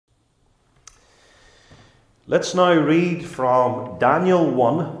Let's now read from Daniel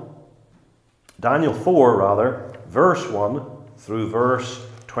 4, verse 1 through verse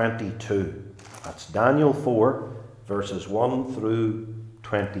 22. That's Daniel 4, verses 1 through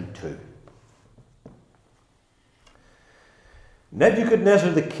 22.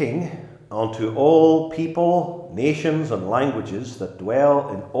 Nebuchadnezzar the king, unto all people, nations, and languages that dwell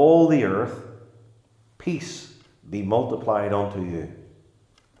in all the earth, peace be multiplied unto you.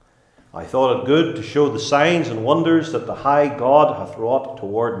 I thought it good to show the signs and wonders that the high God hath wrought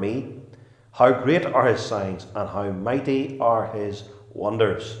toward me. How great are his signs, and how mighty are his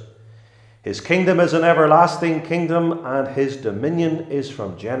wonders. His kingdom is an everlasting kingdom, and his dominion is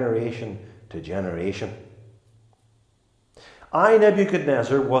from generation to generation. I,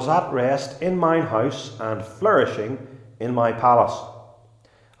 Nebuchadnezzar, was at rest in mine house, and flourishing in my palace.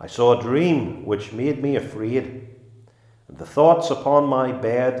 I saw a dream which made me afraid. The thoughts upon my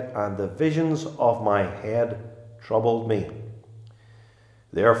bed and the visions of my head troubled me.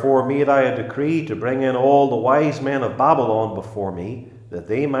 Therefore made I a decree to bring in all the wise men of Babylon before me, that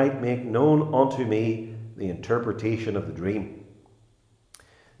they might make known unto me the interpretation of the dream.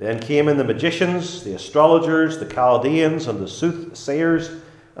 Then came in the magicians, the astrologers, the Chaldeans, and the soothsayers,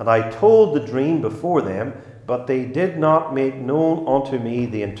 and I told the dream before them, but they did not make known unto me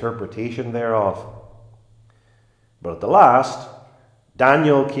the interpretation thereof. But at the last,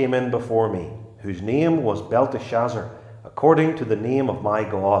 Daniel came in before me, whose name was Belteshazzar, according to the name of my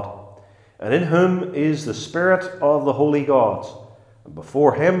God, and in whom is the spirit of the holy gods. And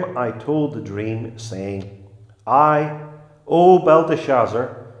before him I told the dream, saying, I, O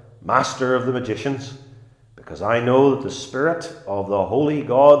Belteshazzar, master of the magicians, because I know that the spirit of the holy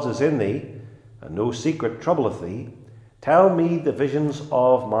gods is in thee, and no secret troubleth thee, tell me the visions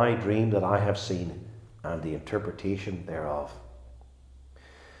of my dream that I have seen, and the interpretation thereof.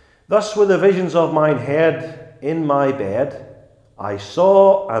 Thus were the visions of mine head in my bed. I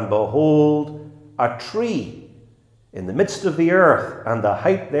saw, and behold, a tree in the midst of the earth, and the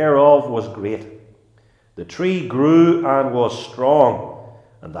height thereof was great. The tree grew and was strong,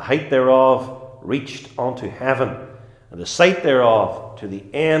 and the height thereof reached unto heaven, and the sight thereof to the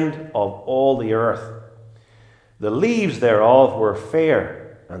end of all the earth. The leaves thereof were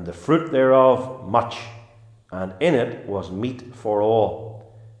fair, and the fruit thereof much, and in it was meat for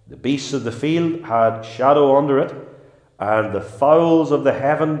all. The beasts of the field had shadow under it, and the fowls of the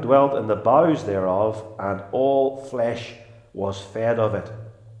heaven dwelt in the boughs thereof, and all flesh was fed of it.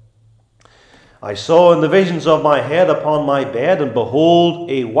 I saw in the visions of my head upon my bed, and behold,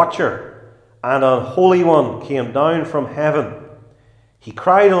 a watcher, and an holy one came down from heaven. He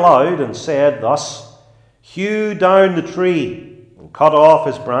cried aloud and said thus, Hew down the tree, and cut off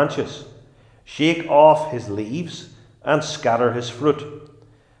his branches, shake off his leaves, and scatter his fruit.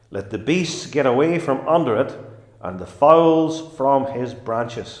 Let the beasts get away from under it, and the fowls from his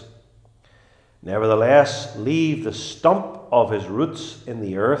branches. Nevertheless, leave the stump of his roots in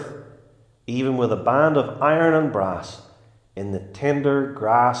the earth, even with a band of iron and brass, in the tender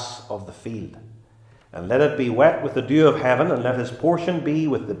grass of the field. And let it be wet with the dew of heaven, and let his portion be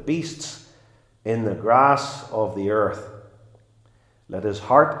with the beasts in the grass of the earth. Let his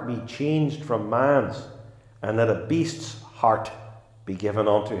heart be changed from man's, and let a beast's heart be given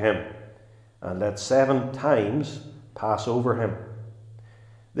unto him, and let 7 times pass over him.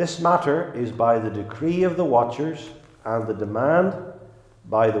 This matter is by the decree of the watchers, and the demand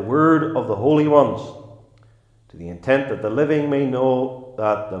by the word of the holy ones, to the intent that the living may know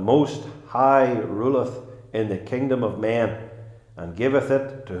that the Most High ruleth in the kingdom of men, and giveth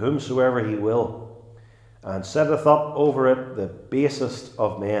it to whomsoever he will, and setteth up over it the basest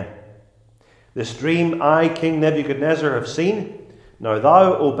of men. This dream I, King Nebuchadnezzar, have seen. Now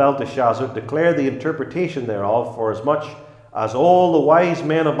thou, O Belteshazzar, declare the interpretation thereof, forasmuch as all the wise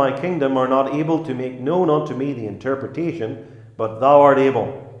men of my kingdom are not able to make known unto me the interpretation, but thou art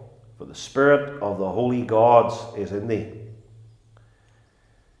able, for the spirit of the holy gods is in thee.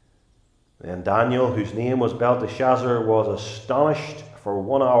 Then Daniel, whose name was Belteshazzar, was astonished for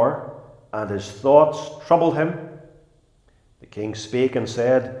 1 hour, and his thoughts troubled him. The king spake and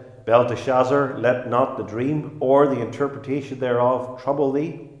said, Belteshazzar, let not the dream or the interpretation thereof trouble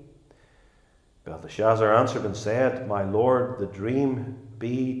thee. Belteshazzar answered and said, My lord, the dream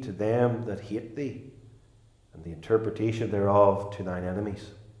be to them that hate thee, and the interpretation thereof to thine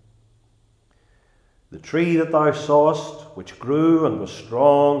enemies. The tree that thou sawest, which grew and was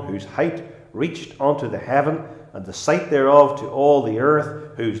strong, whose height reached unto the heaven, and the sight thereof to all the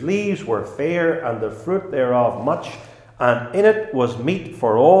earth, whose leaves were fair, and the fruit thereof much, and in it was meat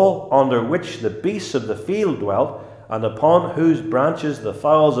for all, under which the beasts of the field dwelt, and upon whose branches the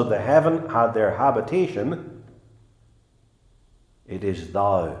fowls of the heaven had their habitation, it is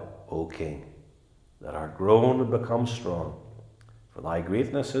thou, O King, that art grown and become strong. For thy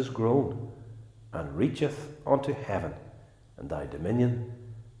greatness is grown, and reacheth unto heaven, and thy dominion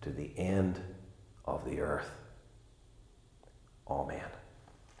to the end of the earth. Amen.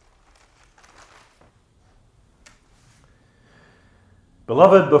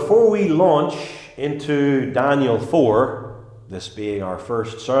 Beloved, before we launch into Daniel 4, this being our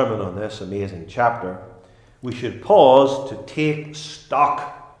first sermon on this amazing chapter, we should pause to take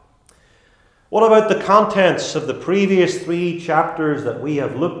stock. What about the contents of the previous 3 chapters that we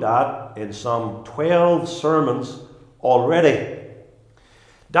have looked at in some 12 sermons already?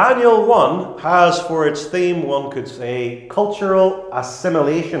 Daniel 1 has for its theme, one could say, cultural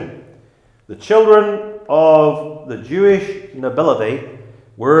assimilation. The children of the Jewish nobility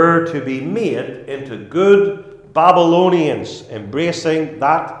were to be made into good Babylonians, embracing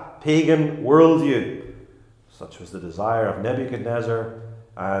that pagan worldview. Such was the desire of Nebuchadnezzar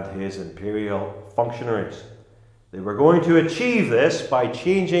and his imperial functionaries. They were going to achieve this by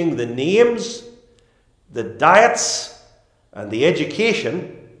changing the names, the diets, and the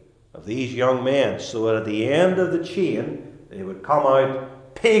education of these young men, so that at the end of the chain they would come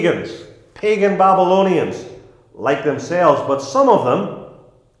out pagans, pagan Babylonians like themselves. But some of them,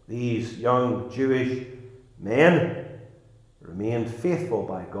 these young Jewish men, remained faithful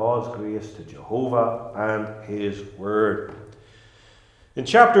by God's grace to Jehovah and his word. In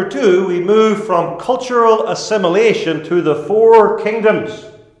chapter 2, we move from cultural assimilation to the 4 kingdoms.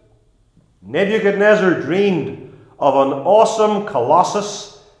 Nebuchadnezzar dreamed of an awesome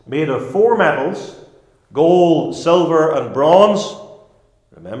colossus made of 4 metals, gold, silver, and bronze.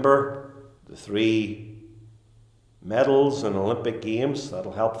 Remember the 3 medals in Olympic Games?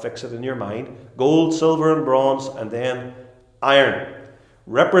 That'll help fix it in your mind. Gold, silver, and bronze, and then iron.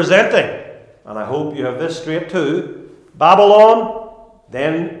 Representing, and I hope you have this straight too, Babylon,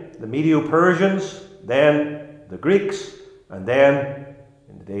 then the Medo-Persians, then the Greeks, and then,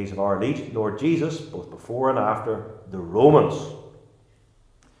 in the days of our Lord Jesus, both before and after, the Romans.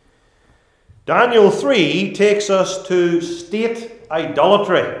 Daniel 3 takes us to state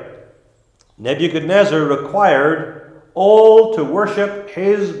idolatry. Nebuchadnezzar required all to worship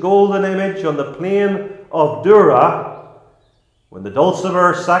his golden image on the plain of Dura, when the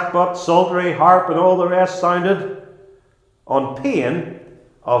dulcimer, sackbut, psaltery, harp, and all the rest sounded, on pain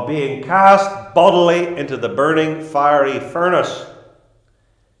of being cast bodily into the burning fiery furnace.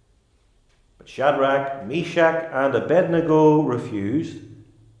 But Shadrach, Meshach, and Abednego refused.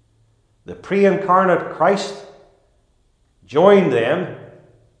 The pre-incarnate Christ joined them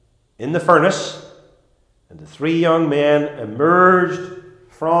in the furnace, and the 3 young men emerged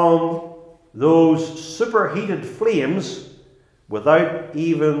from those superheated flames without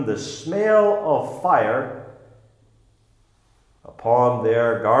even the smell of fire upon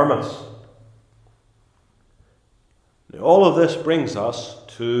their garments. Now, all of this brings us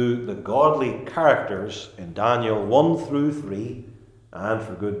to the godly characters in Daniel 1 through 3, and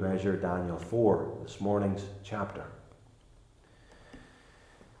for good measure, Daniel 4, this morning's chapter.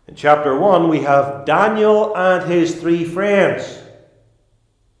 In chapter 1, we have Daniel and his 3 friends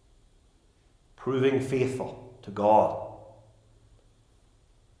proving faithful to God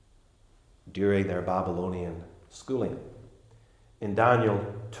during their Babylonian schooling. In Daniel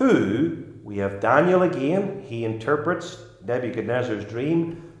 2, we have Daniel again. He interprets Nebuchadnezzar's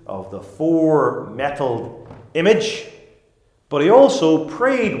dream of the 4-metalled image, but he also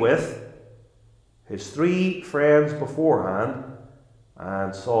prayed with his 3 friends beforehand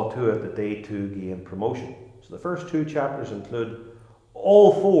and saw to it that they too gained promotion. So the first 2 chapters include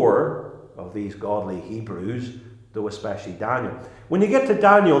all 4 of these godly Hebrews, though especially Daniel. When you get to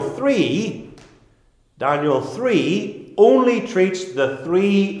Daniel 3 only treats the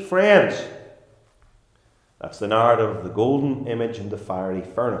 3 friends. That's the narrative of the golden image and the fiery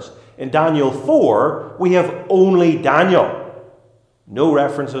furnace. In Daniel 4, we have only Daniel. No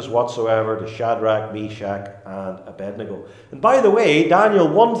references whatsoever to Shadrach, Meshach, and Abednego. And by the way, Daniel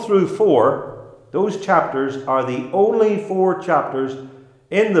 1 through 4, those chapters are the only 4 chapters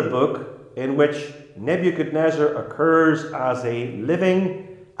in the book in which Nebuchadnezzar occurs as a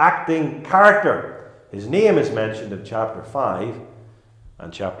living, acting character. His name is mentioned in chapter 5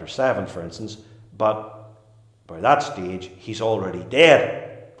 and chapter 7, for instance, but by that stage, he's already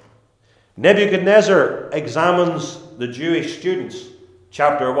dead. Nebuchadnezzar examines the Jewish students.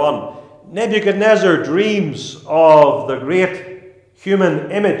 Chapter 1. Nebuchadnezzar dreams of the great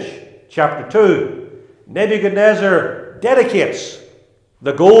human image. Chapter 2. Nebuchadnezzar dedicates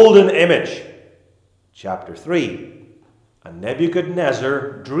the golden image. Chapter 3. And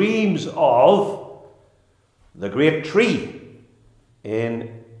Nebuchadnezzar dreams of the great tree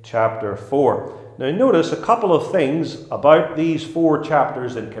in chapter 4. Now notice a couple of things about these 4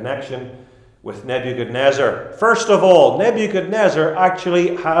 chapters in connection with Nebuchadnezzar. First of all, Nebuchadnezzar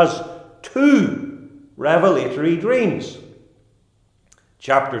actually has 2 revelatory dreams.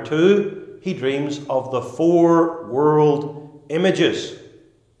 Chapter 2, he dreams of the 4 world images,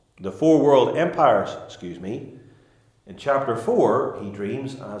 the 4 world empires, In chapter 4, he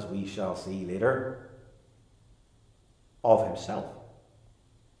dreams, as we shall see later, of himself.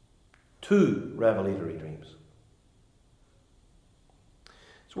 2 revelatory dreams.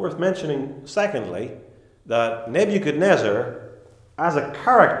 It's worth mentioning, secondly, that Nebuchadnezzar, as a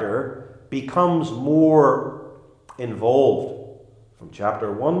character, becomes more involved from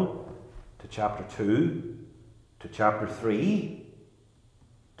chapter 1 to chapter 2 to chapter 3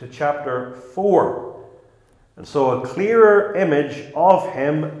 to chapter 4. And so a clearer image of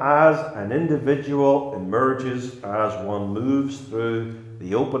him as an individual emerges as one moves through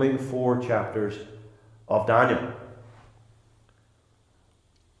the opening 4 chapters of Daniel.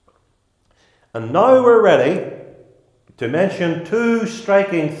 And now we're ready to mention 2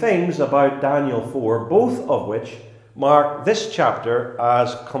 striking things about Daniel 4, both of which mark this chapter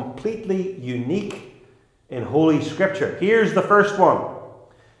as completely unique in Holy Scripture. Here's the first one.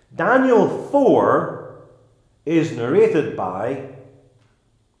 Daniel 4 is narrated by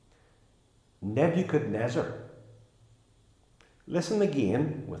Nebuchadnezzar. Listen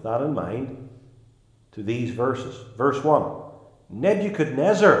again, with that in mind, to these verses. Verse 1.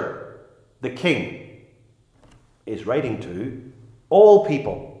 Nebuchadnezzar, the king, is writing to all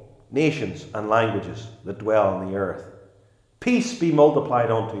people, nations, and languages that dwell on the earth. Peace be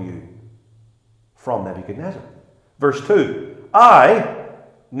multiplied unto you from Nebuchadnezzar. Verse 2. I,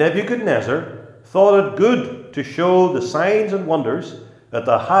 Nebuchadnezzar, thought it good to show the signs and wonders that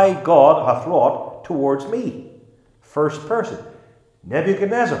the high God hath wrought towards me. First person.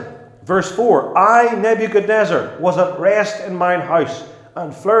 Nebuchadnezzar. Verse 4. I, Nebuchadnezzar, was at rest in mine house,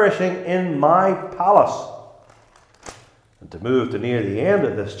 and flourishing in my palace. And to move to near the end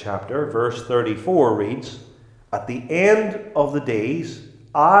of this chapter, verse 34 reads, At the end of the days,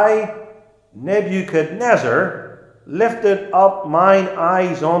 I, Nebuchadnezzar, lifted up mine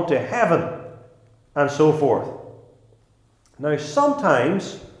eyes unto heaven, and so forth. Now,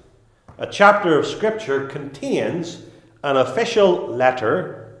 sometimes a chapter of Scripture contains an official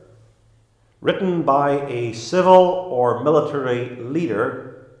letter written by a civil or military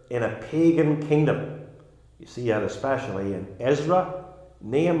leader in a pagan kingdom. You see that especially in Ezra,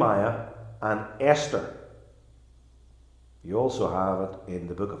 Nehemiah, and Esther. You also have it in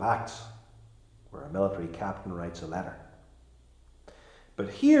the book of Acts, where a military captain writes a letter. But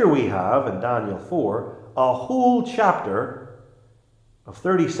here we have, in Daniel 4, a whole chapter of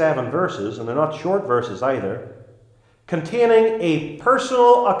 37 verses, and they're not short verses either, containing a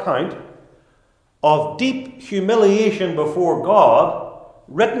personal account of deep humiliation before God,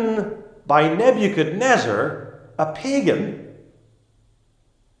 written by Nebuchadnezzar, a pagan,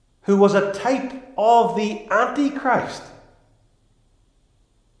 who was a type of the Antichrist.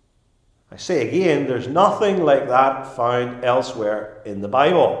 I say again, there's nothing like that found elsewhere in the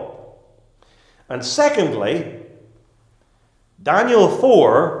Bible. And secondly, Daniel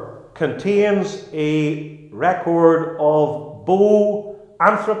 4 contains a record of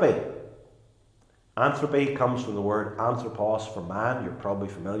boanthropy. Anthropy comes from the word anthropos for man. You're probably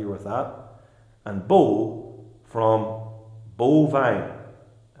familiar with that. And bo from bovine,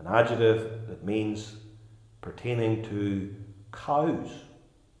 an adjective that means pertaining to cows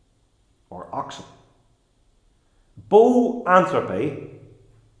or oxen. Boanthropy,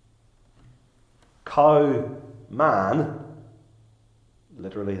 cow man,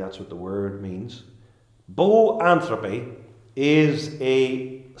 literally that's what the word means. Boanthropy is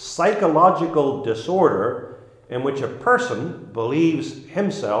a psychological disorder in which a person believes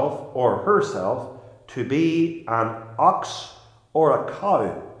himself or herself to be an ox or a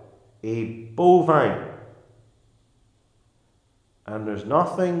cow, a bovine. And there's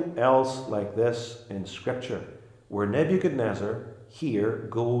nothing else like this in Scripture, where Nebuchadnezzar here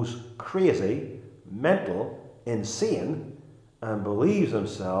goes crazy, mental, insane, and believes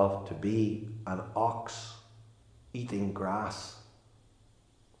himself to be an ox eating grass.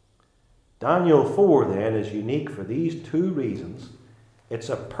 Daniel 4 then is unique for these 2 reasons. It's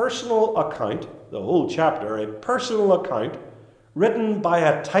a personal account, the whole chapter, a personal account written by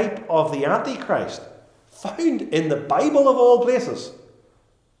a type of the Antichrist, found in the Bible of all places.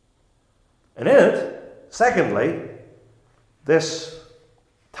 And in it, secondly, this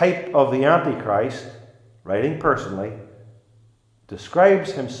type of the Antichrist, writing personally,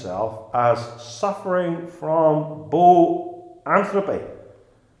 describes himself as suffering from boanthropy,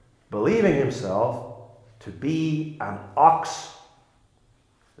 believing himself to be an ox.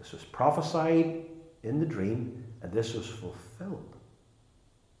 This was prophesied in the dream, and this was fulfilled.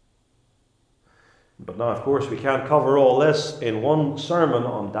 But now, of course, we can't cover all this in one sermon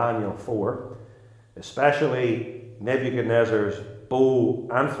on Daniel 4, especially Nebuchadnezzar's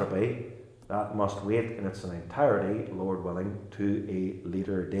boanthropy. That must wait in its entirety, Lord willing, to a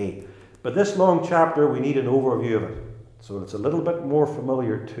later day. But this long chapter, we need an overview of it, so it's a little bit more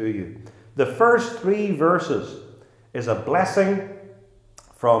familiar to you. The first 3 verses is a blessing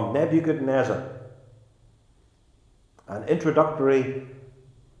from Nebuchadnezzar, an introductory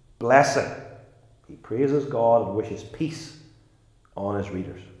blessing. He praises God and wishes peace on his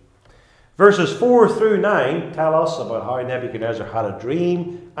readers. Verses 4 through 9 tell us about how Nebuchadnezzar had a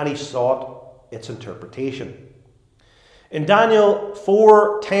dream and he sought its interpretation. In Daniel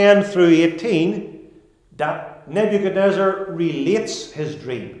 4:10 through 18, Nebuchadnezzar relates his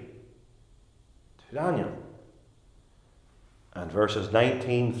dream to Daniel. And verses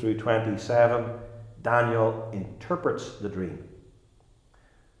 19 through 27, Daniel interprets the dream.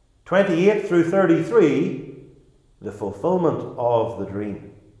 28 through 33, the fulfillment of the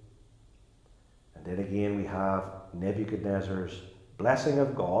dream. And then again we have Nebuchadnezzar's blessing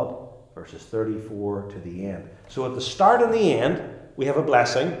of God, verses 34 to the end. So at the start and the end, we have a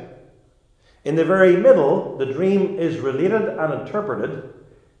blessing. In the very middle, the dream is related and interpreted.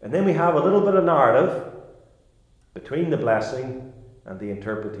 And then we have a little bit of narrative between the blessing and the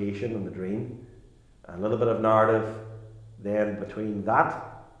interpretation and the dream. And a little bit of narrative then between that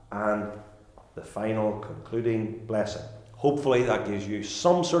and the final concluding blessing. Hopefully that gives you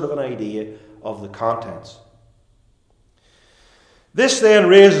some sort of an idea of the contents. This then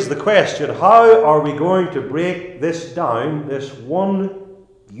raises the question, how are we going to break this down, this one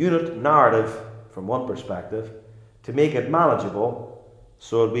unit narrative from one perspective, to make it manageable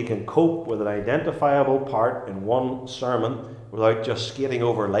so that we can cope with an identifiable part in one sermon without just skating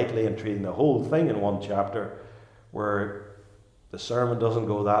over lightly and treating the whole thing in one chapter, where the sermon doesn't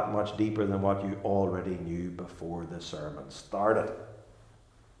go that much deeper than what you already knew before the sermon started.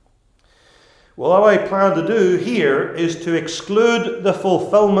 Well, what I plan to do here is to exclude the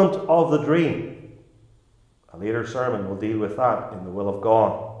fulfillment of the dream. A later sermon will deal with that in the will of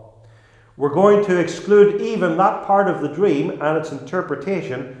God. We're going to exclude even that part of the dream and its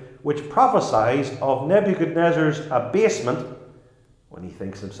interpretation which prophesies of Nebuchadnezzar's abasement when he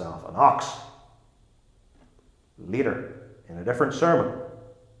thinks himself an ox. Later, in a different sermon,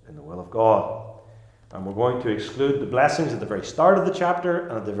 in the will of God. And we're going to exclude the blessings at the very start of the chapter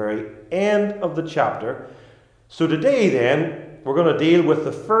and at the very end of the chapter. So today then, we're going to deal with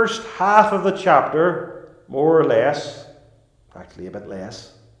the first half of the chapter, more or less, actually a bit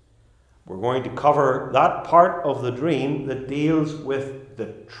less. We're going to cover that part of the dream that deals with the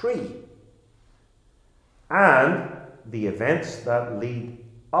tree and the events that lead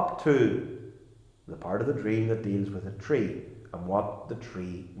up to the part of the dream that deals with the tree and what the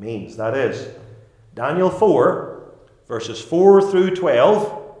tree means. That is, Daniel 4, verses 4 through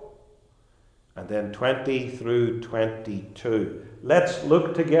 12, and then 20 through 22. Let's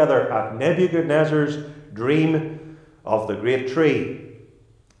look together at Nebuchadnezzar's dream of the great tree,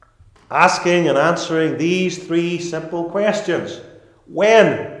 asking and answering these 3 simple questions.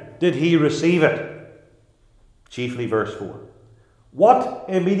 When did he receive it? Chiefly verse 4. What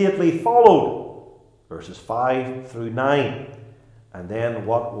immediately followed? Verses 5 through 9. And then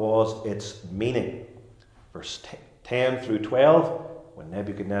what was its meaning? Verse 10 through 12, when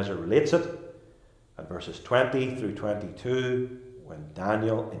Nebuchadnezzar relates it. And verses 20 through 22, when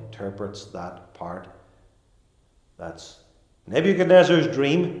Daniel interprets that part. That's Nebuchadnezzar's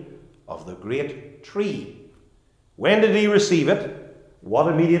dream of the great tree. When did he receive it? What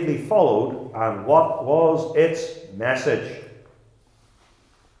immediately followed? And what was its message?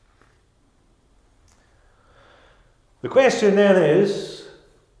 The question then is,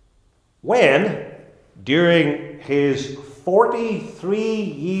 when, during his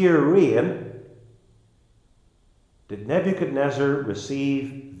 43-year reign, did Nebuchadnezzar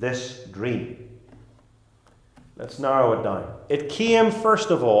receive this dream? Let's narrow it down. It came,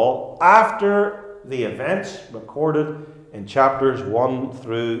 first of all, after the events recorded in chapters 1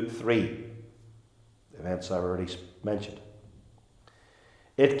 through 3. The events I've already mentioned.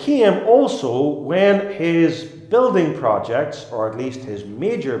 It came also when his building projects, or at least his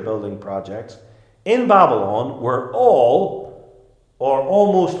major building projects, in Babylon were all, or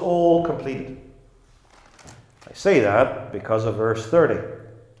almost all, completed. I say that because of verse 30.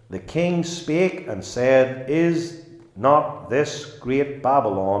 The king spake and said, Is not this great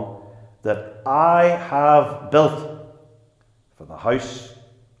Babylon that I have built for the house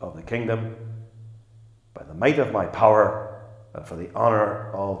of the kingdom by the might of my power and for the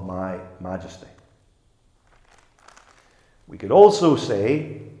honour of my majesty. We could also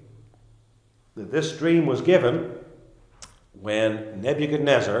say that this dream was given when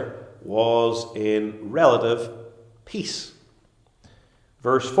Nebuchadnezzar was in relative peace.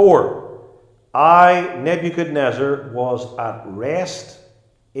 Verse 4, I, Nebuchadnezzar, was at rest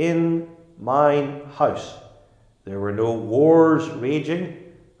in mine house. There were no wars raging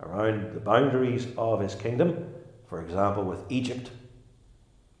around the boundaries of his kingdom, for example with Egypt,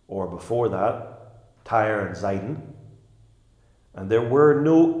 or before that, Tyre and Zidon. And there were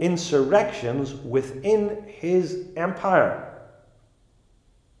no insurrections within his empire.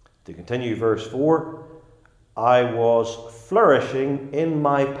 To continue verse 4, I was flourishing in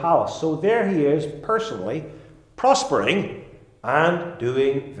my palace. So there he is personally prospering and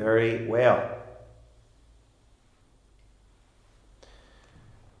doing very well.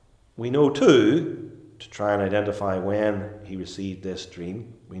 We know too, to try and identify when he received this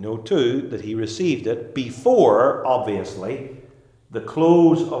dream, we know too that he received it before, obviously, the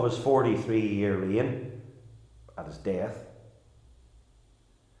close of his 43-year reign at his death.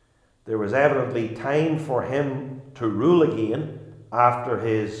 There was evidently time for him to rule again after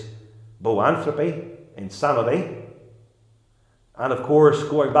his boanthropy, insanity. And of course,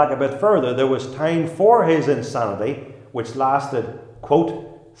 going back a bit further, there was time for his insanity, which lasted,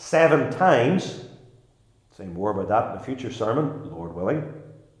 quote, 7 times. Say more about that in a future sermon, Lord willing.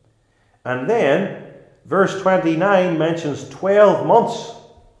 And then, verse 29 mentions 12 months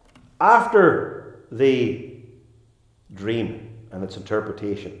after the dream and its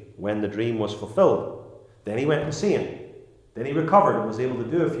interpretation, when the dream was fulfilled. Then he went insane. Then he recovered and was able to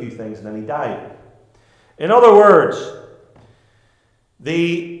do a few things, and then he died. In other words,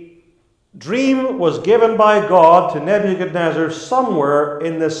 the dream was given by God to Nebuchadnezzar somewhere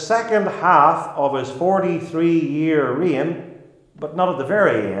in the second half of his 43-year reign, but not at the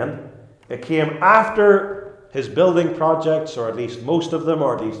very end. It came after his building projects, or at least most of them,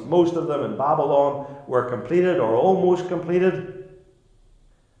 in Babylon were completed or almost completed.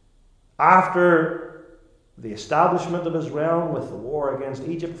 After the establishment of his realm, with the war against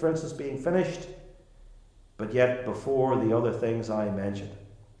Egypt, for instance, being finished, but yet before the other things I mentioned,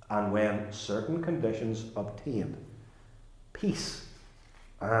 and when certain conditions obtained: peace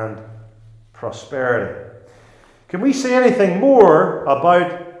and prosperity. Can we say anything more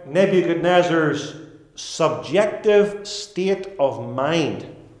about Nebuchadnezzar's subjective state of mind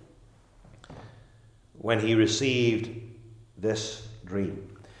when he received this dream?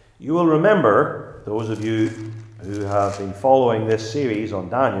 You will remember, those of you who have been following this series on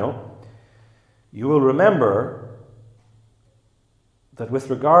Daniel, you will remember that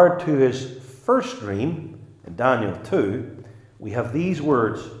with regard to his first dream in Daniel 2, we have these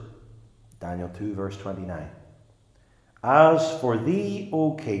words, Daniel 2 verse 29. As for thee,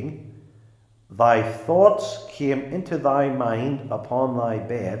 O king, thy thoughts came into thy mind upon thy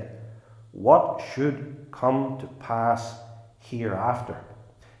bed, what should come to pass hereafter?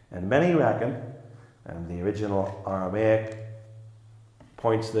 And many reckon, and the original Aramaic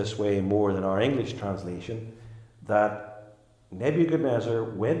points this way more than our English translation, that Nebuchadnezzar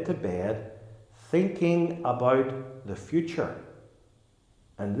went to bed thinking about the future.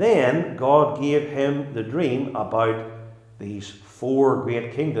 And then God gave him the dream about these 4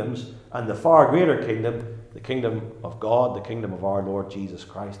 great kingdoms, and the far greater kingdom, the kingdom of God, the kingdom of our Lord Jesus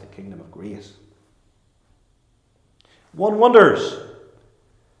Christ, the kingdom of grace. One wonders,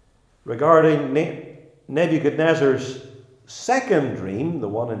 regarding Nebuchadnezzar's second dream, the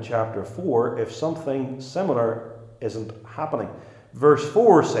one in chapter 4, if something similar isn't happening. Verse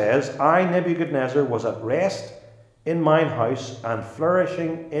 4 says, I, Nebuchadnezzar, was at rest in mine house and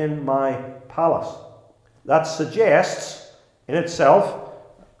flourishing in my palace. That suggests in itself,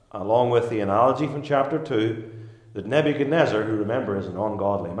 along with the analogy from chapter 2, that Nebuchadnezzar, who remember is an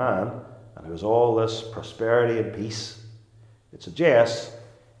ungodly man, and who has all this prosperity and peace, it suggests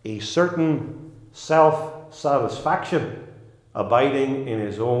a certain self-satisfaction abiding in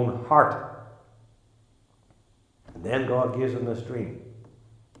his own heart. And then God gives him this dream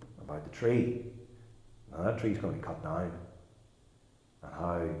about the tree. Now that tree's going to be cut down, and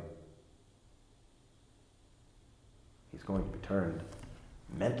how he's going to be turned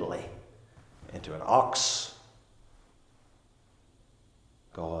mentally into an ox.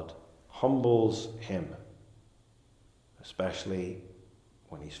 God humbles him, especially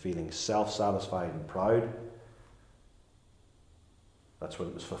when he's feeling self-satisfied and proud. That's when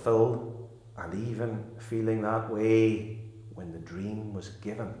it was fulfilled. and even feeling that way when the dream was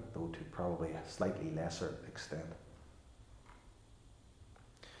given, though to probably a slightly lesser extent.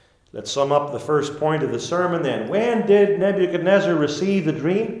 Let's sum up the first point of the sermon then. When did Nebuchadnezzar receive the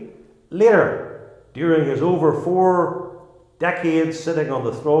dream? Later, during his over 4 decades sitting on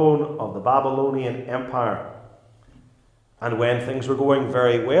the throne of the Babylonian Empire. And when things were going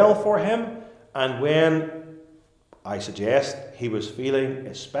very well for him, and when, I suggest, he was feeling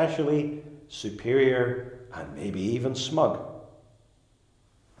especially superior and maybe even smug.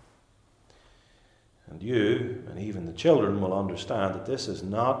 And you, and even the children, will understand that this is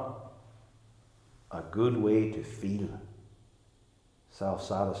not a good way to feel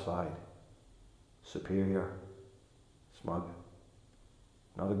self-satisfied, superior, smug.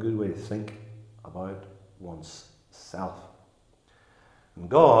 Not a good way to think about one's self. And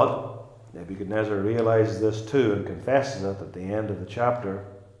God, Nebuchadnezzar, realizes this too and confesses it at the end of the chapter,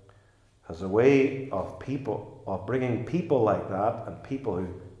 has a way of bringing people like that and people who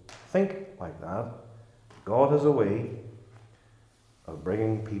think like that. God has a way of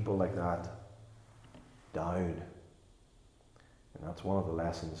bringing people like that down. And that's one of the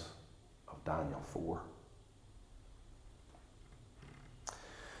lessons of Daniel 4.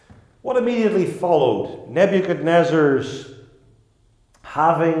 What immediately followed Nebuchadnezzar's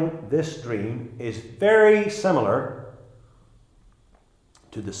having this dream is very similar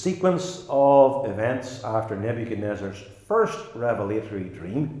to the sequence of events after Nebuchadnezzar's first revelatory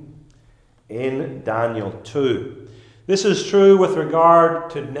dream in Daniel 2. This is true with regard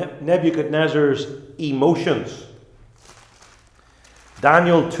to Nebuchadnezzar's emotions.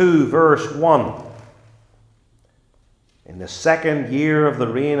 Daniel 2 verse 1. In the 2nd year of the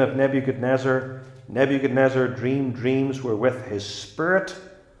reign of Nebuchadnezzar, Nebuchadnezzar dreamed dreams wherewith his spirit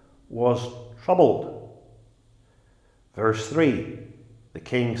was troubled. Verse 3. The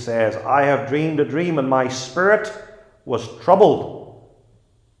king says, I have dreamed a dream, and my spirit was troubled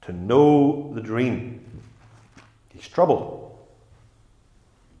to know the dream. He's troubled.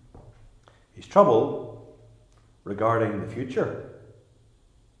 He's troubled regarding the future.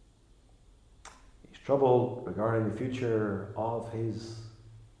 He's troubled regarding the future of his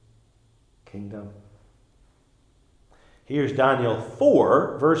kingdom. Here's Daniel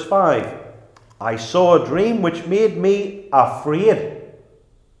 4, verse 5. I saw a dream which made me afraid,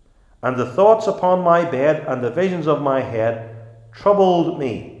 and the thoughts upon my bed and the visions of my head troubled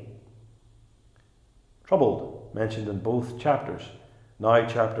me. Troubled, mentioned in both chapters. Now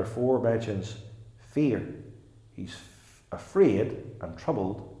chapter 4 mentions fear. He's afraid and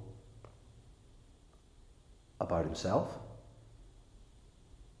troubled about himself.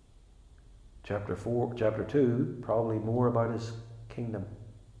 Chapter 2, probably more about his kingdom.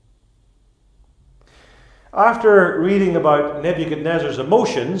 After reading about Nebuchadnezzar's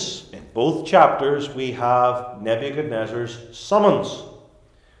emotions, in both chapters we have Nebuchadnezzar's summons.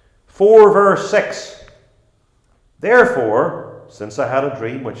 4 verse 6. Therefore, since I had a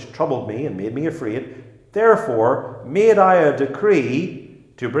dream which troubled me and made me afraid, therefore made I a decree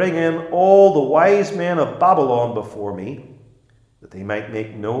to bring in all the wise men of Babylon before me, that they might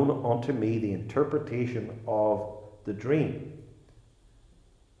make known unto me the interpretation of the dream.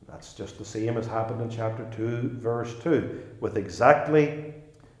 That's just the same as happened in chapter 2, verse 2, with exactly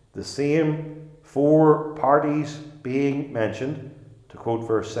the same 4 parties being mentioned. To quote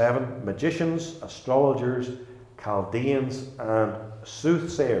verse 7, magicians, astrologers, Chaldeans, and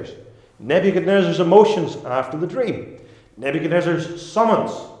soothsayers. Nebuchadnezzar's emotions after the dream. Nebuchadnezzar's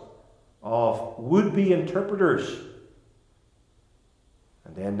summons of would-be interpreters.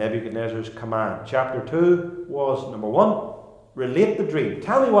 And then Nebuchadnezzar's command. Chapter 2 was, number 1, relate the dream.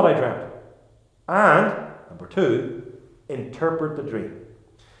 Tell me what I dreamt. And, number 2, interpret the dream.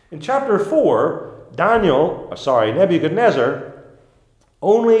 In chapter 4, Nebuchadnezzar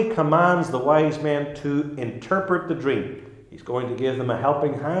only commands the wise men to interpret the dream. He's going to give them a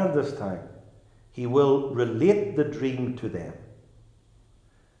helping hand this time. He will relate the dream to them.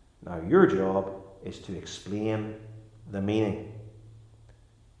 Now your job is to explain the meaning.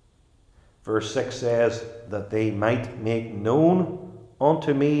 Verse 6 says, that they might make known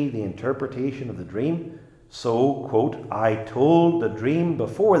unto me the interpretation of the dream. So, quote, I told the dream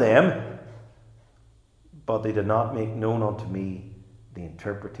before them, but they did not make known unto me the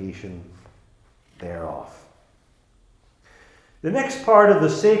interpretation thereof. The next part of the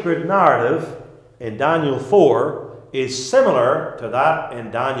sacred narrative in Daniel 4 is similar to that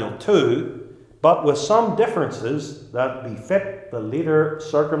in Daniel 2, but with some differences that befit the later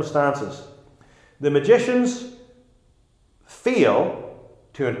circumstances. The magicians fail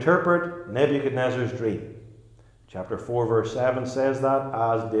to interpret Nebuchadnezzar's dream. Chapter 4 verse 7 says that,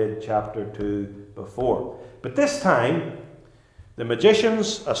 as did chapter 2 before. But this time, the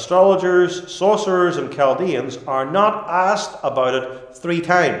magicians, astrologers, sorcerers, and Chaldeans are not asked about it 3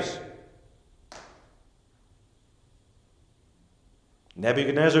 times.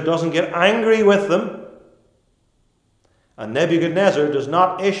 Nebuchadnezzar doesn't get angry with them, and Nebuchadnezzar does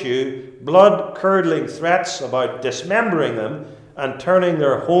not issue blood-curdling threats about dismembering them and turning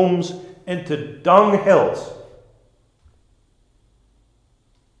their homes into dunghills.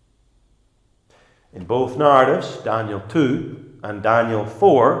 In both narratives, Daniel 2 and Daniel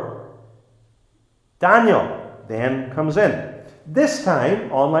 4, Daniel then comes in. This time,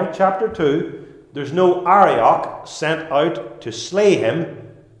 unlike chapter 2, there's no Arioch sent out to slay him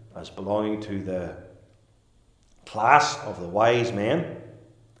as belonging to the class of the wise men.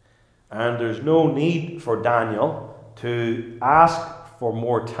 And there's no need for Daniel to ask for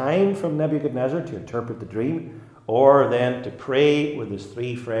more time from Nebuchadnezzar to interpret the dream, or then to pray with his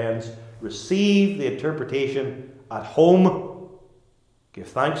 3 friends, receive the interpretation at home, give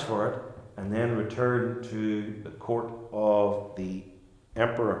thanks for it, and then return to the court of the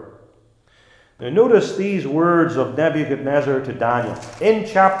emperor. Now notice these words of Nebuchadnezzar to Daniel in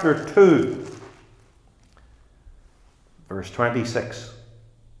chapter 2, verse 26.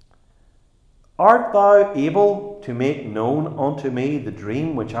 Art thou able to make known unto me the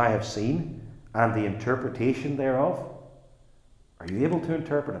dream which I have seen, and the interpretation thereof? Are you able to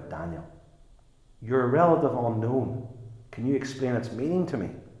interpret it, Daniel? You're a relative unknown. Can you explain its meaning to me?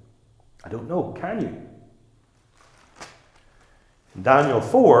 I don't know. Can you? In Daniel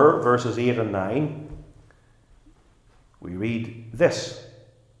 4, verses 8 and 9, we read this.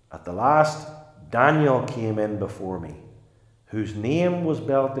 At the last, Daniel came in before me, whose name was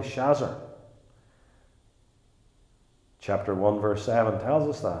Belteshazzar. Chapter 1, verse 7 tells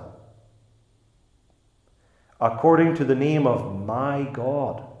us that. According to the name of my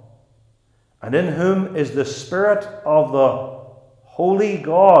God, and in whom is the spirit of the holy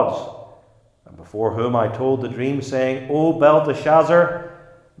gods, and before whom I told the dream, saying, O Belteshazzar,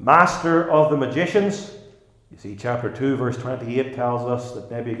 master of the magicians. You see, chapter 2, verse 28 tells us that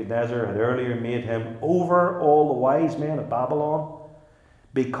Nebuchadnezzar had earlier made him over all the wise men of Babylon,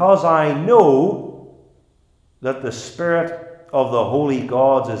 because I know that the spirit of the holy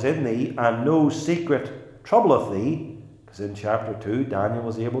gods is in thee, and no secret troubleth thee. Because in chapter 2, Daniel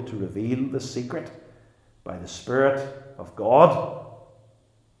was able to reveal the secret by the Spirit of God.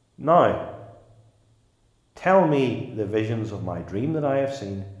 Now, tell me the visions of my dream that I have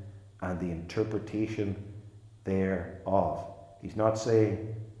seen, and the interpretation thereof. He's not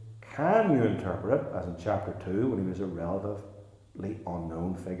saying, can you interpret it, as in chapter 2, when he was a relatively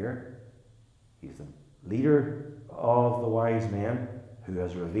unknown figure. He's the leader of the wise men, who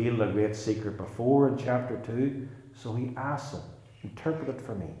has revealed a great secret before in chapter 2. So he asks him, interpret it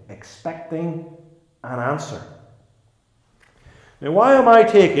for me, expecting an answer. Now, why am I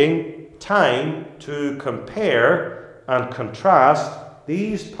taking time to compare and contrast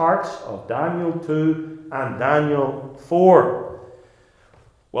these parts of Daniel 2 and Daniel 4?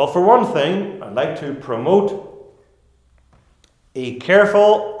 Well, for one thing, I'd like to promote a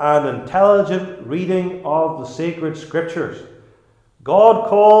careful and intelligent reading of the sacred scriptures. God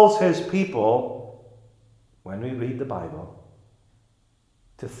calls his people, when we read the Bible,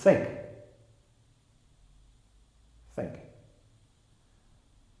 to think. Think.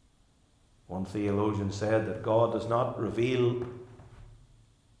 One theologian said that God does not reveal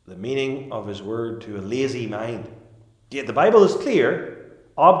the meaning of his word to a lazy mind. Yet the Bible is clear,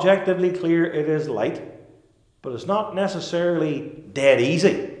 objectively clear, it is light, but it's not necessarily dead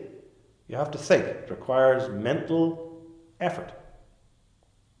easy. You have to think. It requires mental effort.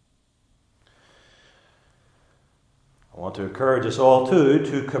 I want to encourage us all too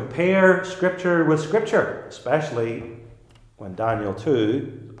to compare Scripture with Scripture, especially when Daniel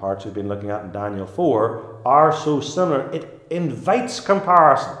 2, the parts we've been looking at in Daniel 4, are so similar. It invites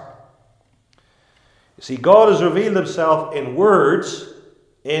comparison. You see, God has revealed himself in words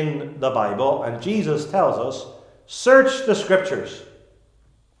in the Bible, and Jesus tells us, search the Scriptures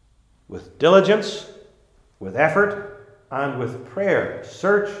with diligence, with effort, and with prayer.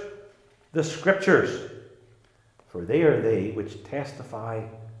 Search the Scriptures, for they are they which testify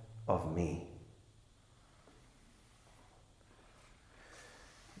of me.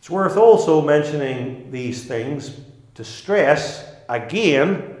 It's worth also mentioning these things to stress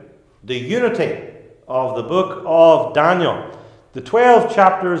again the unity of the book of Daniel. The 12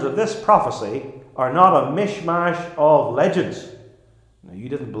 chapters of this prophecy are not a mishmash of legends. Now, you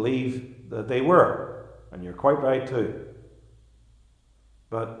didn't believe that they were, and you're quite right too.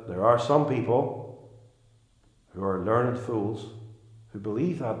 But there are some people who are learned fools who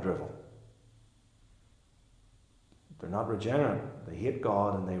believe that drivel. They're not regenerate. They hate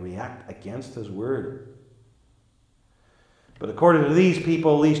God and they react against His word. But according to these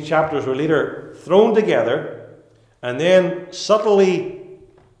people, these chapters were later thrown together and then subtly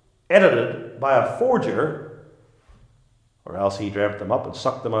edited by a forger, or else he dreamt them up and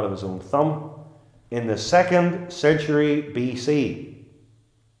sucked them out of his own thumb, in the 2nd century BC.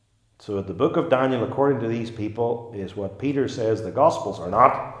 So the book of Daniel, according to these people, is what Peter says the Gospels are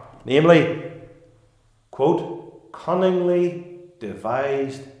not. Namely, quote, cunningly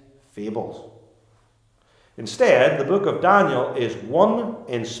devised fables. Instead, the book of Daniel is one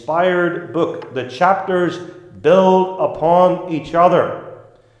inspired book. The chapters build upon each other.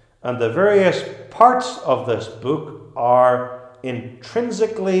 And the various parts of this book are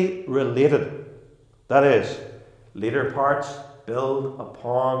intrinsically related. That is, later parts build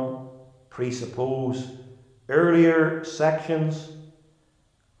upon, presuppose earlier sections,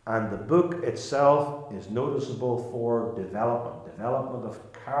 and the book itself is noticeable for development of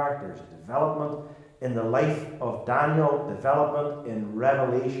characters, development in the life of Daniel, development in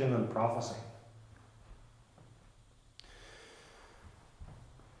revelation and prophecy.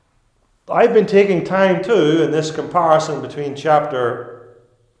 I've been taking time too in this comparison between chapter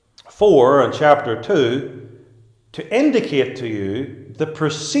 4 and chapter 2 to indicate to you the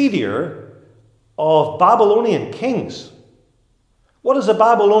procedure of Babylonian kings. What does a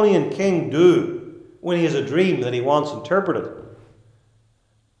Babylonian king do when he has a dream that he wants interpreted?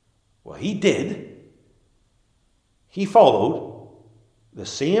 Well, he followed the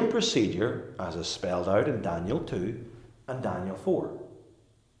same procedure as is spelled out in Daniel 2 and Daniel 4.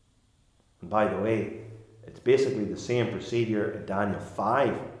 And by the way, it's basically the same procedure in Daniel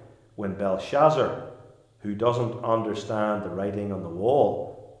 5 when Belshazzar, who doesn't understand the writing on the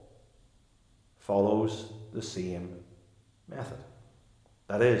wall, follows the same method.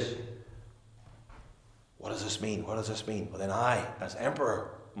 That is, what does this mean? What does this mean? Well, then I, as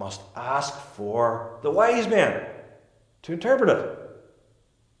emperor, must ask for the wise men to interpret it.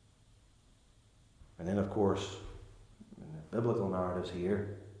 And then, of course, in the biblical narratives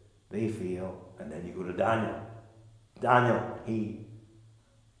here, they fail, and then you go to Daniel. Daniel, he,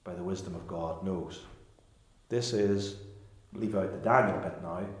 by the wisdom of God, knows. This is, leave out the Daniel bit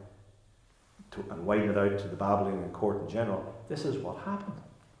now, and widen it out to the Babylonian court in general. This is what happened.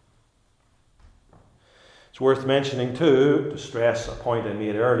 It's worth mentioning too, to stress a point I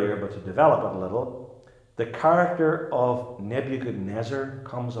made earlier, but to develop it a little, the character of Nebuchadnezzar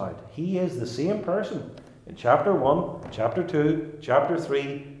comes out. He is the same person. In chapter 1, chapter 2, chapter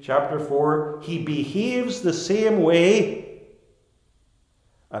 3, chapter 4, he behaves the same way,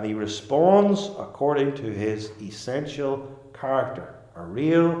 and he responds according to his essential character, a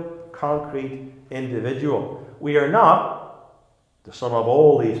real, concrete individual. We are not, to sum up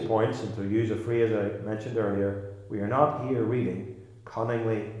all these points, and to use a phrase I mentioned earlier, we are not here reading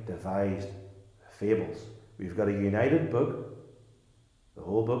cunningly devised fables. We've got a united book, the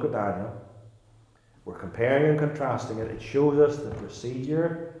whole book of Daniel. We're comparing and contrasting it. It shows us the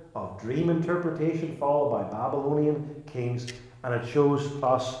procedure of dream interpretation followed by Babylonian kings, and it shows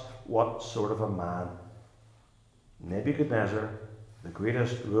us what sort of a man Nebuchadnezzar, the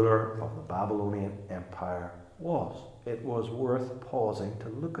greatest ruler of the Babylonian Empire, was. It was worth pausing to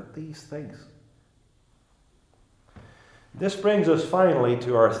look at these things. This brings us finally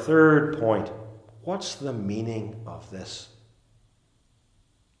to our third point. What's the meaning of this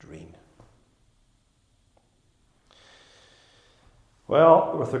dream?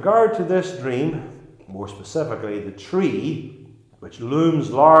 Well, with regard to this dream, more specifically the tree, which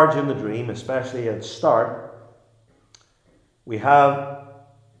looms large in the dream, especially at the start, we have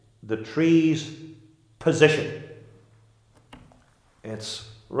the tree's position. It's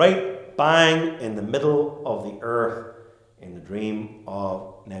right bang in the middle of the earth in the dream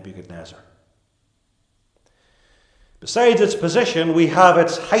of Nebuchadnezzar. Besides its position, we have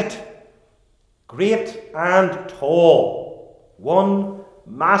its height, great and tall. One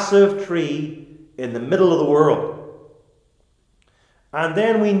massive tree in the middle of the world. And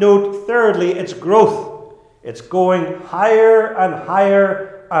then we note, thirdly, its growth. It's going higher and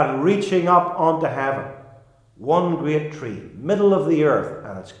higher and reaching up onto heaven. One great tree, middle of the earth,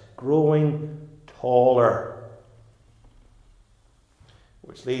 and it's growing taller.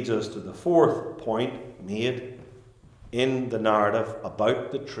 Which leads us to the fourth point made in the narrative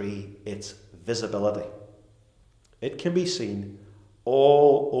about the tree, its visibility. It can be seen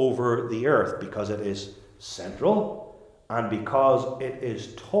all over the earth because it is central and because it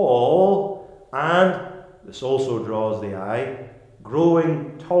is tall, and this also draws the eye,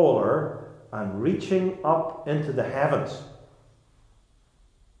 growing taller and reaching up into the heavens.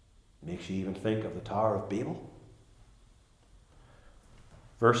 Makes you even think of the Tower of Babel.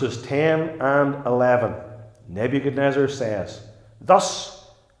 Verses 10 and 11, Nebuchadnezzar says,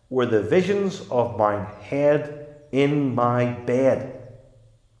 "Thus were the visions of mine head in my bed."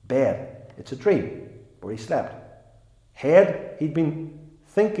 Bed, it's a dream where he slept. Head, he'd been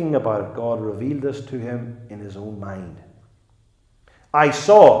thinking about it. God revealed this to him in his own mind. "I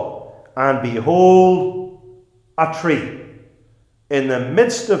saw, and behold, a tree in the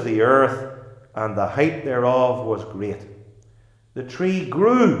midst of the earth, and the height thereof was great. The tree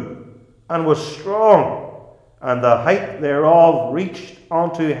grew and was strong, and the height thereof reached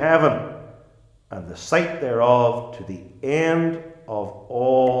unto heaven, and the sight thereof to the end of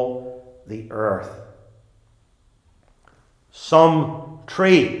all the earth." Some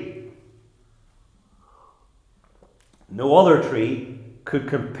tree. No other tree could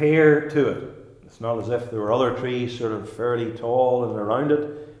compare to it. It's not as if there were other trees sort of fairly tall and around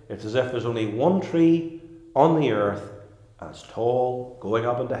it. It's as if there's only one tree on the earth, and it's tall, going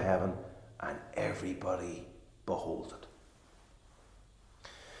up into heaven, and everybody beholds it.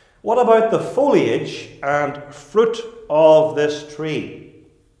 What about the foliage and fruit of this tree?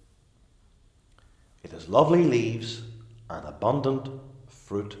 It has lovely leaves and abundant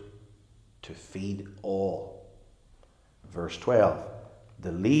fruit to feed all. Verse 12,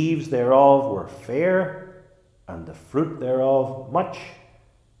 "The leaves thereof were fair, and the fruit thereof much,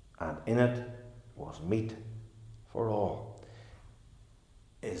 and in it was meat for all."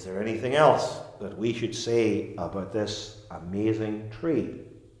 Is there anything else that we should say about this amazing tree?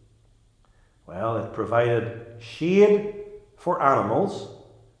 Well, it provided shade for animals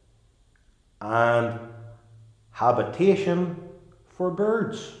and habitation for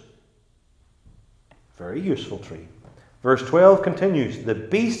birds. Very useful tree. Verse 12 continues, "The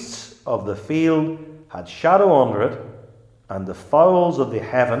beasts of the field had shadow under it, and the fowls of the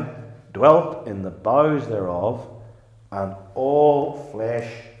heaven dwelt in the boughs thereof, and all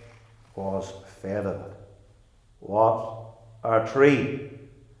flesh was fed of it." What a tree!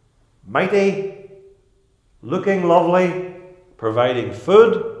 Mighty, looking lovely, providing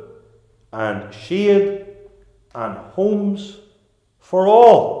food and shade and homes for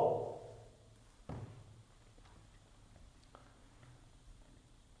all.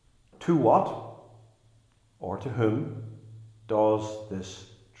 To what or to whom does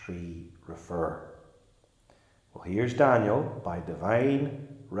this tree refer? Well, here's Daniel, by divine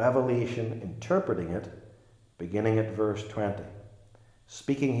revelation, interpreting it, beginning at verse 20,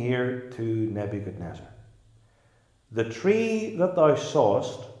 speaking here to Nebuchadnezzar. "The tree that thou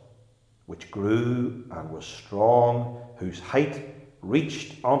sawest, which grew and was strong, whose height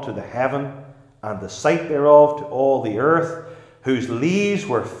reached unto the heaven, and the sight thereof to all the earth, whose leaves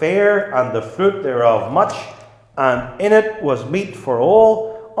were fair, and the fruit thereof much, and in it was meat for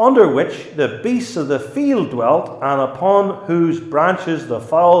all, under which the beasts of the field dwelt, and upon whose branches the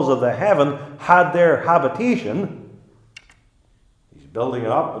fowls of the heaven had their habitation." He's building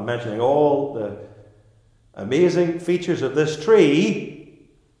it up and mentioning all the amazing features of this tree.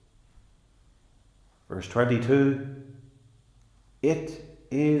 Verse 22, "It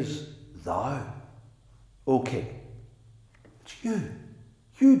is thou, O king." It's you.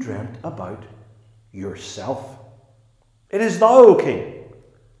 You dreamt about yourself. "It is thou, O king,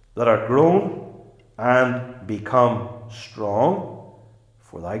 that art grown and become strong,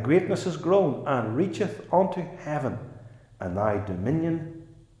 for thy greatness is grown and reacheth unto heaven, and thy dominion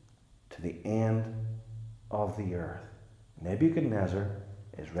to the end of the earth." Nebuchadnezzar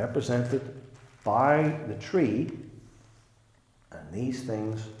is represented by the tree, and these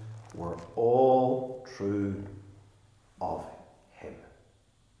things were all true of him.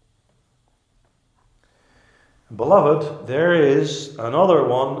 Beloved, there is another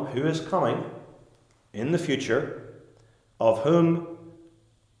one who is coming in the future, of whom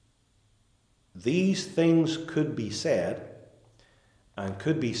these things could be said, and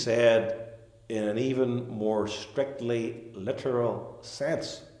could be said in an even more strictly literal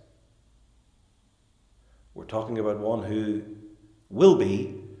sense. We're talking about one who will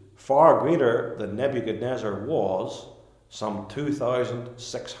be far greater than Nebuchadnezzar was some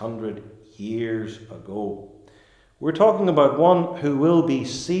 2,600 years ago. We're talking about one who will be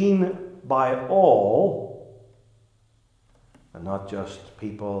seen by all, and not just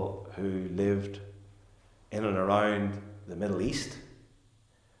people who lived in and around the Middle East,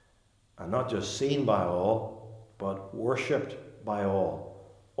 and not just seen by all, but worshipped by all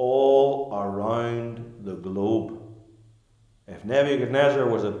around the globe. If Nebuchadnezzar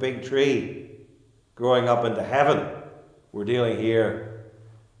was a big tree growing up into heaven, we're dealing here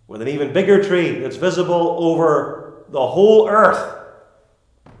with an even bigger tree that's visible over the whole earth.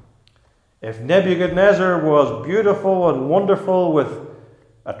 If Nebuchadnezzar was beautiful and wonderful with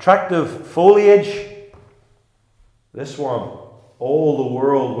attractive foliage, this one, all the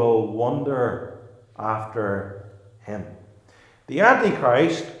world will wonder after him. The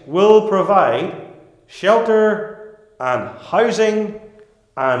Antichrist will provide shelter and housing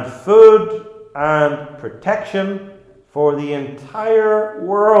and food and protection for the entire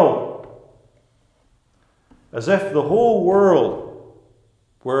world, as if the whole world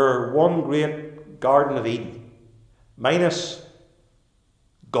were one great Garden of Eden, minus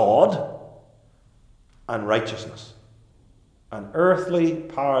God and righteousness, an earthly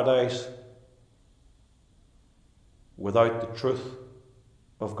paradise without the truth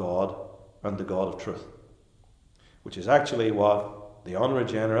of God and the God of truth, which is actually what the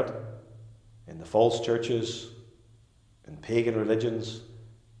unregenerate in the false churches, in pagan religions,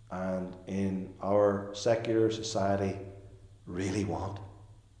 and in our secular society really want.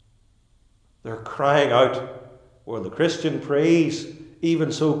 They're crying out, or the Christian prays,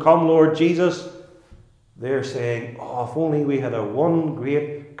 "Even so, come Lord Jesus." They're saying, "Oh, if only we had a one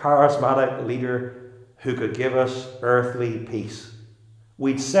great charismatic leader who could give us earthly peace.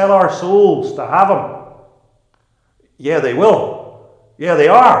 We'd sell our souls to have him." Yeah, they will. Yeah, they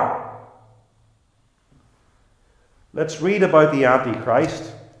are. Let's read about the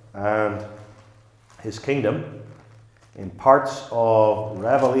Antichrist and his kingdom in parts of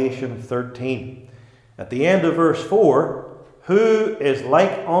Revelation 13. At the end of verse 4, "Who is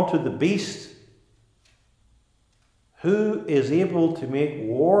like unto the beast? Who is able to make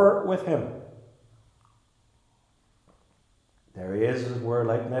war with him?" There he is, as it were,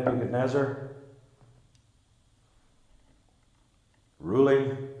 like Nebuchadnezzar,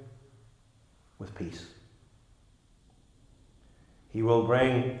 ruling with peace. He will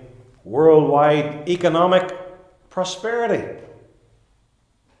bring worldwide economic prosperity.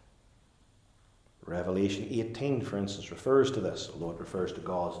 Revelation 18, for instance, refers to this, although it refers to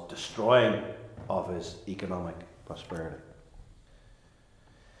God's destroying of his economic prosperity.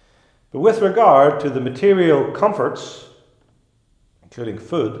 But with regard to the material comforts, including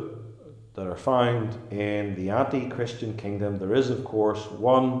food, that are found in the anti-Christian kingdom, there is, of course,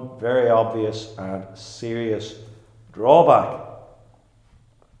 one very obvious and serious drawback.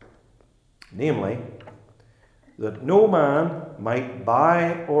 Namely, that no man might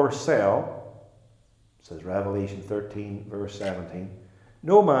buy or sell, says Revelation 13, verse 17,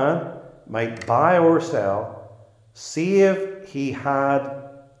 no man might buy or sell, save he had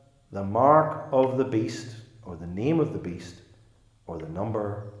the mark of the beast, or the name of the beast, or the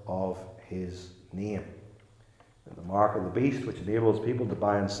number of his name. And the mark of the beast, which enables people to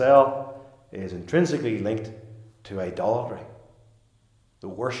buy and sell, is intrinsically linked to idolatry, the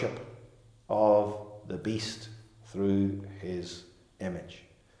worship of the beast through his image.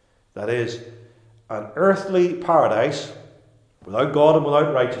 That is, an earthly paradise without God and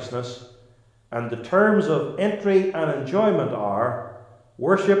without righteousness, and the terms of entry and enjoyment are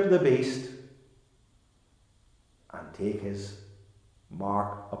worship the beast and take his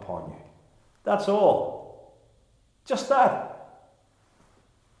mark upon you. That's all. Just that.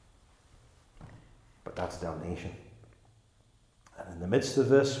 But that's damnation. And in the midst of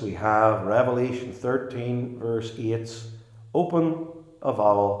this, we have Revelation 13, verse 8's open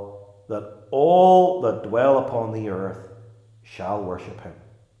avowal that all that dwell upon the earth shall worship him.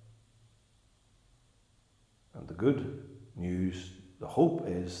 And the good news, the hope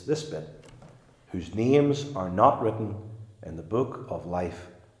is this bit: whose names are not written in the book of life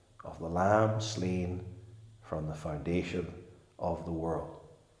of the Lamb slain from the foundation of the world.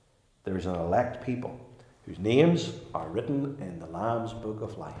 There is an elect people whose names are written in the Lamb's book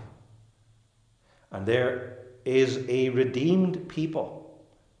of life. And there is a redeemed people,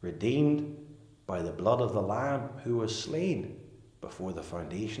 redeemed by the blood of the Lamb who was slain before the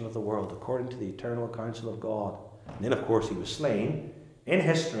foundation of the world, according to the eternal counsel of God. And then, of course, he was slain in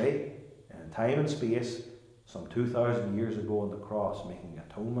history, in time and space, some 2,000 years ago on the cross, making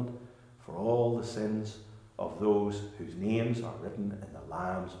atonement for all the sins of those whose names are written in the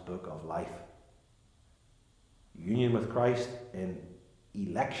Lamb's book of life. Union with Christ in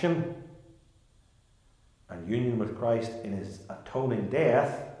election, and union with Christ in his atoning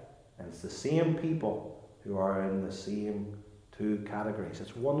death, and it's the same people who are in the same two categories.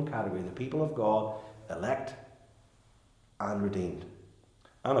 It's one category, the people of God, elect and redeemed,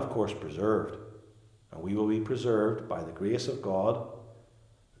 and of course preserved. And we will be preserved by the grace of God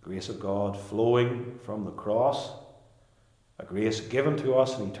flowing from the cross, a grace given to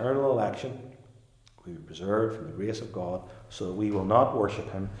us in eternal election, We be preserved from the grace of God, so that we will not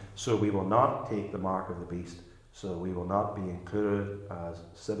worship him, so we will not take the mark of the beast, so we will not be included as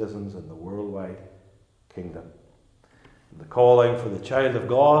citizens in the worldwide kingdom. The calling for the child of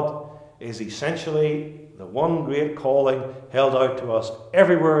God is essentially the one great calling held out to us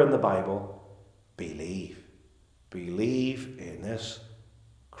everywhere in the Bible: believe. Believe in this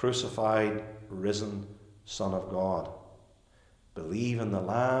crucified, risen Son of God. Believe in the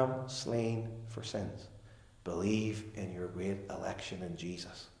Lamb slain for sins. Believe in your great election in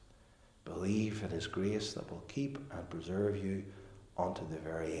Jesus. Believe in his grace that will keep and preserve you unto the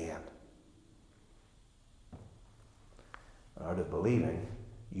very end. And out of believing,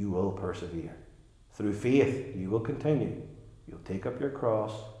 you will persevere. Through faith, you will continue. You'll take up your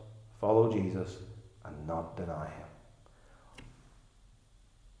cross, follow Jesus, and not deny him.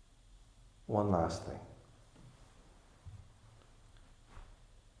 One last thing.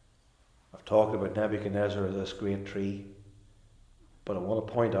 I've talked about Nebuchadnezzar as this great tree, but I want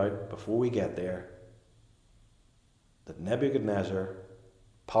to point out before we get there that Nebuchadnezzar,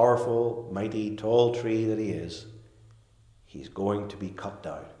 powerful, mighty, tall tree that he is, he's going to be cut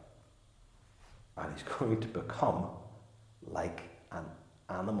down. And he's going to become like an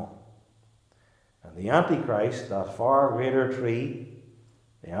animal. And the Antichrist, that far greater tree,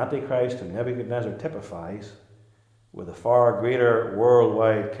 the Antichrist whom Nebuchadnezzar typifies, with a far greater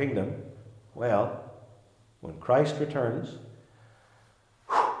worldwide kingdom, well, when Christ returns,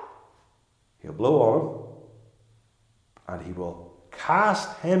 he'll blow on him, and he will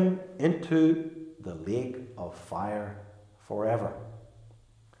cast him into the lake of fire forever.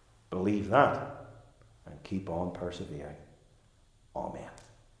 Believe that, and keep on persevering. Amen.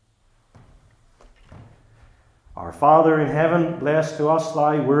 Our Father in heaven, bless to us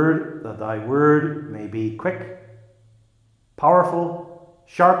thy word, that thy word may be quick, powerful,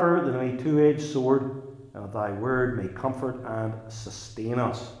 sharper than any two-edged sword, and that thy word may comfort and sustain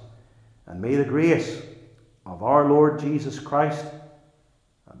us. And may the grace of our Lord Jesus Christ,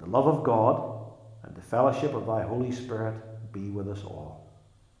 and the love of God, and the fellowship of thy Holy Spirit be with us all.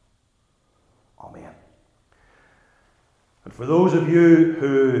 Amen. And for those of you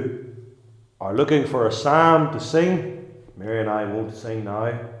who are looking for a psalm to sing, Mary and I won't sing now.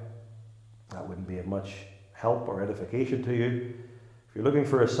 That wouldn't be of much help or edification to you. If you're looking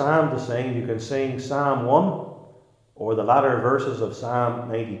for a psalm to sing, you can sing Psalm 1 or the latter verses of Psalm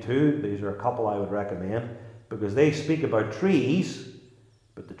 92. These are a couple I would recommend because they speak about trees,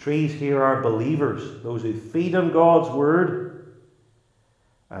 but the trees here are believers, those who feed on God's word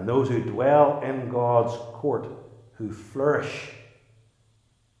and those who dwell in God's court, who flourish.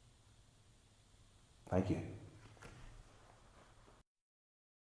 Thank you.